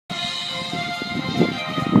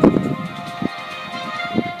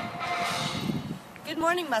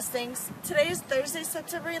morning, Mustangs. Today is Thursday,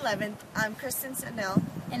 September 11th. I'm Kristen Sandell.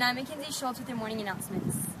 And I'm Mackenzie Schultz with your morning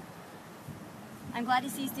announcements. I'm glad to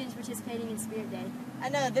see students participating in Spirit Day. I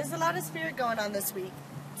know, there's a lot of spirit going on this week.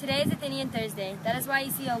 Today is Athenian Thursday. That is why you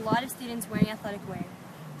see a lot of students wearing athletic wear.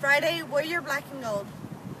 Friday, wear your black and gold.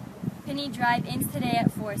 Penny Drive ends today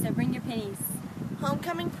at 4, so bring your pennies.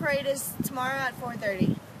 Homecoming parade is tomorrow at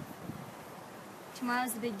 4:30.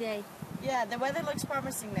 Tomorrow's the big day. Yeah, the weather looks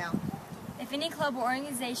promising now. If any club or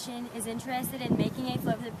organization is interested in making a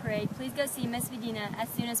float for the parade, please go see Miss Medina as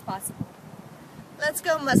soon as possible. Let's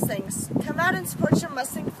go, Mustangs. Come out and support your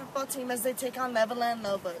Mustang football team as they take on Levelland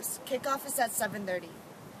Lobos. Kickoff is at 7:30.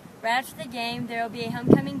 Right after the game, there will be a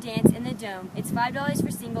homecoming dance in the Dome. It's $5 for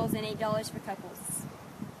singles and $8 for couples.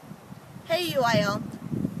 Hey, UIL.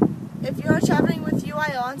 If you are traveling with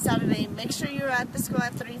UIL on Saturday, make sure you're at the school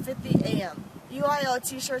at 3:50 a.m. UIL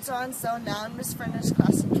t-shirts are on sale now in Miss Furner's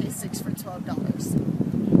class in K6 for $12.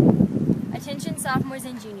 Attention sophomores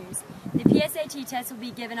and juniors. The PSAT test will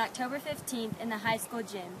be given October 15th in the high school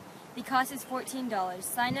gym. The cost is $14.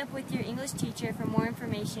 Sign up with your English teacher for more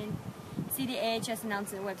information. See the AHS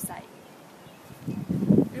announcement website.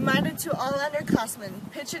 Reminder to all underclassmen,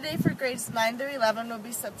 picture day for grades 9 through 11 will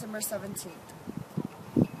be September 17th.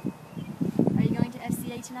 Are you going to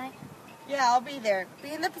FCA tonight? Yeah, I'll be there.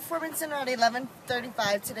 Be in the Performance Center at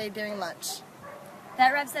 11:35 today during lunch.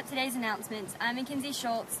 That wraps up today's announcements. I'm Mackenzie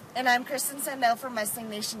Schultz. And I'm Kristen Sandell for Mustang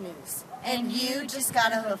Nation News. And you just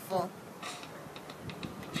got a hooful.